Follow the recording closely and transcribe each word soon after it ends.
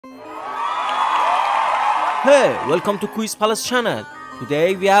Hey, welcome to Quiz Palace channel.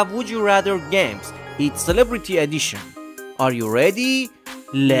 Today we have Would You Rather games. It's Celebrity Edition. Are you ready?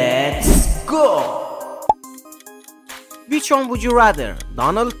 Let's go! Which one would you rather?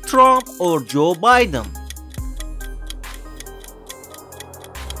 Donald Trump or Joe Biden?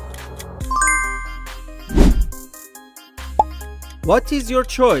 What is your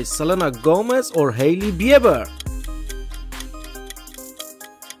choice? Selena Gomez or Hailey Bieber?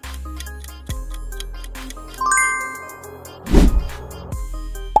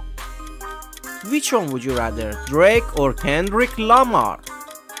 Which one would you rather? Drake or Kendrick Lamar?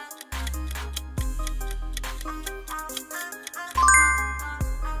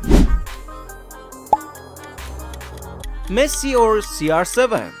 Messi or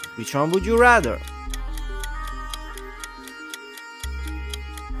CR7? Which one would you rather?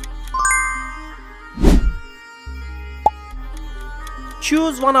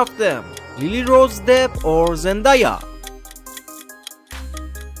 Choose one of them. Lily Rose Depp or Zendaya?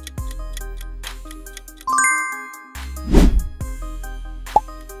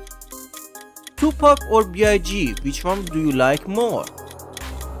 Tupac or B.I.G? Which one do you like more?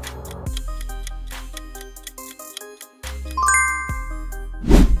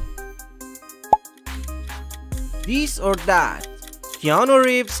 This or that? Keanu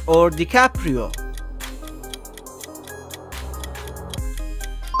Reeves or DiCaprio?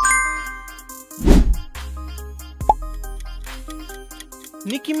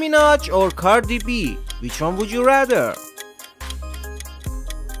 Nicki Minaj or Cardi B? Which one would you rather?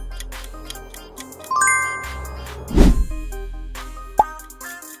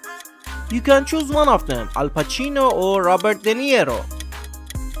 You can choose one of them, Al Pacino or Robert De Niro.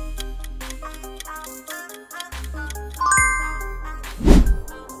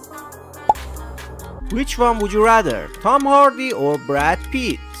 Which one would you rather, Tom Hardy or Brad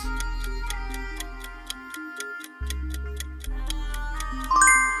Pitt?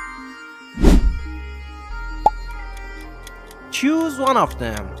 Choose one of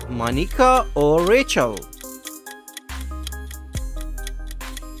them, Monica or Rachel.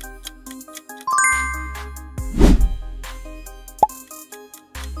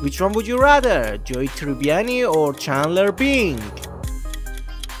 Which one would you rather, Joey Tribbiani or Chandler Bing?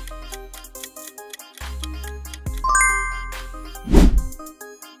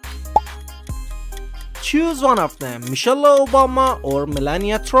 Choose one of them, Michelle Obama or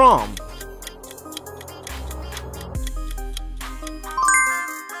Melania Trump.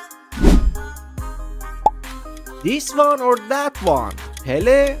 This one or that one,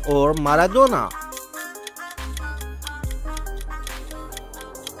 Pele or Maradona?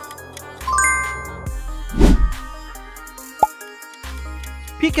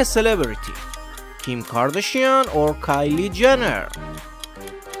 Pick a celebrity, Kim Kardashian or Kylie Jenner?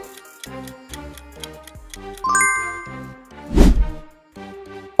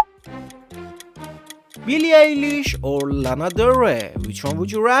 Billie Eilish or Lana Del Rey? Which one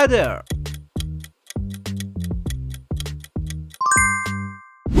would you rather?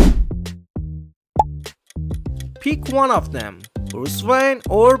 Pick one of them, Bruce Wayne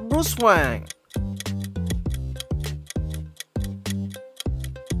or Bruce Wayne?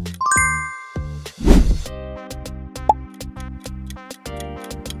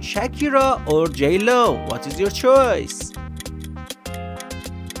 Shakira or J-Lo? What is your choice?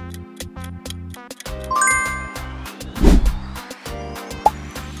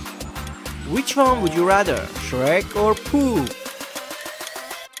 Which one would you rather, Shrek or Pooh?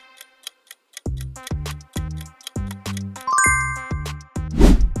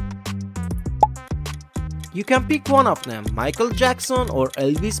 You can pick one of them, Michael Jackson or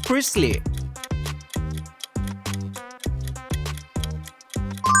Elvis Presley.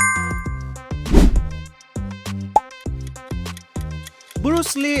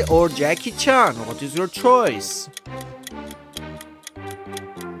 Bruce Lee or Jackie Chan? What is your choice?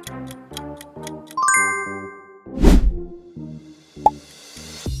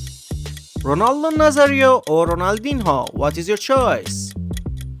 Ronaldo Nazario or Ronaldinho? What is your choice?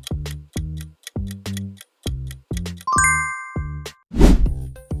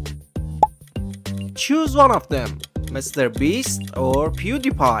 Choose one of them, Mr. Beast or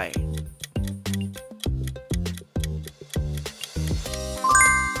PewDiePie.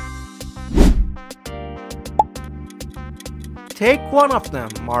 Take one of them,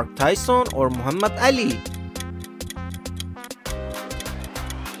 Mark Tyson or Muhammad Ali.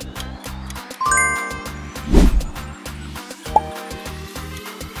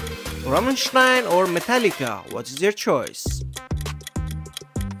 Rammstein or Metallica? What is your choice?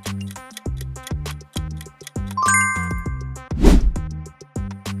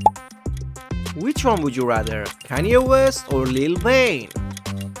 Which one would you rather, Kanye West or Lil Wayne?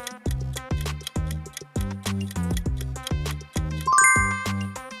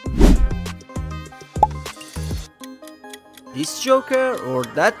 This Joker or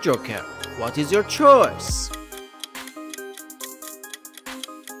that Joker? What is your choice?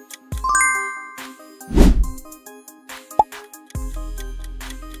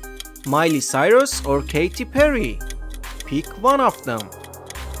 Miley Cyrus or Katy Perry? Pick one of them.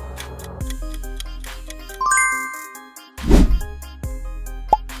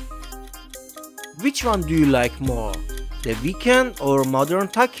 Which one do you like more? The Weeknd or Modern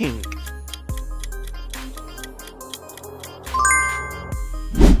Talking?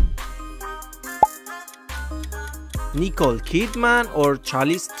 Nicole Kidman or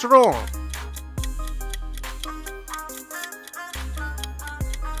Charlize Theron?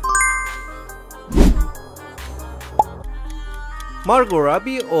 Margot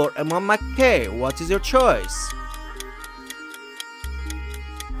Robbie or Emma McKay? What is your choice?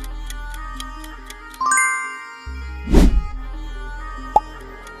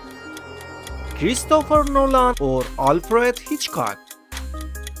 Christopher Nolan or Alfred Hitchcock?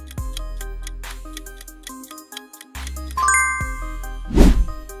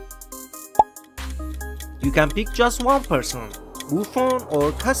 You can pick just one person, Buffon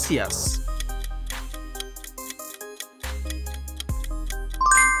or Cassius.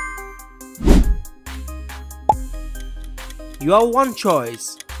 You have one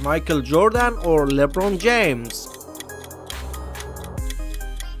choice, Michael Jordan or LeBron James.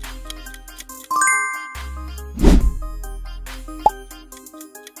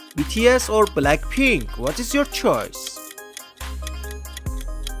 BTS or Blackpink, what is your choice?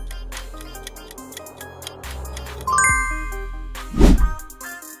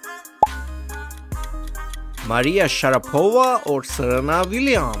 Maria Sharapova or Serena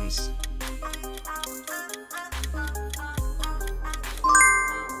Williams?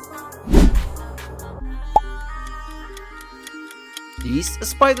 This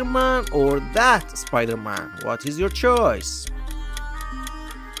Spider-Man or that Spider-Man? What is your choice?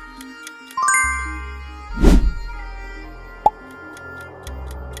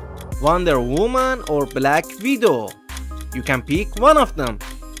 Wonder Woman or Black Widow? You can pick one of them.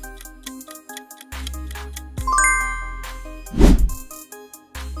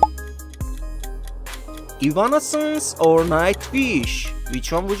 Evanescence or Nightwish?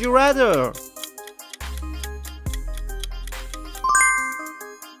 Which one would you rather?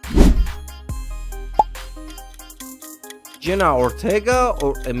 Jenna Ortega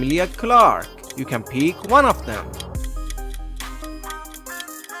or Emilia Clarke? You can pick one of them.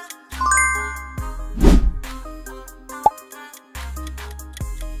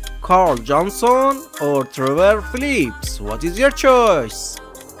 Carl Johnson or Trevor Phillips? What is your choice?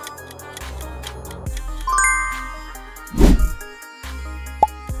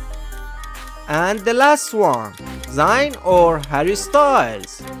 And the last one, Zayn or Harry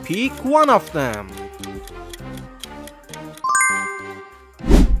Styles? Pick one of them.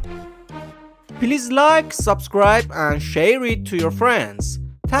 Please like, subscribe and share it to your friends.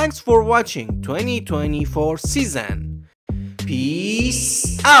 Thanks for watching 2024 season.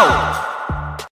 Peace out!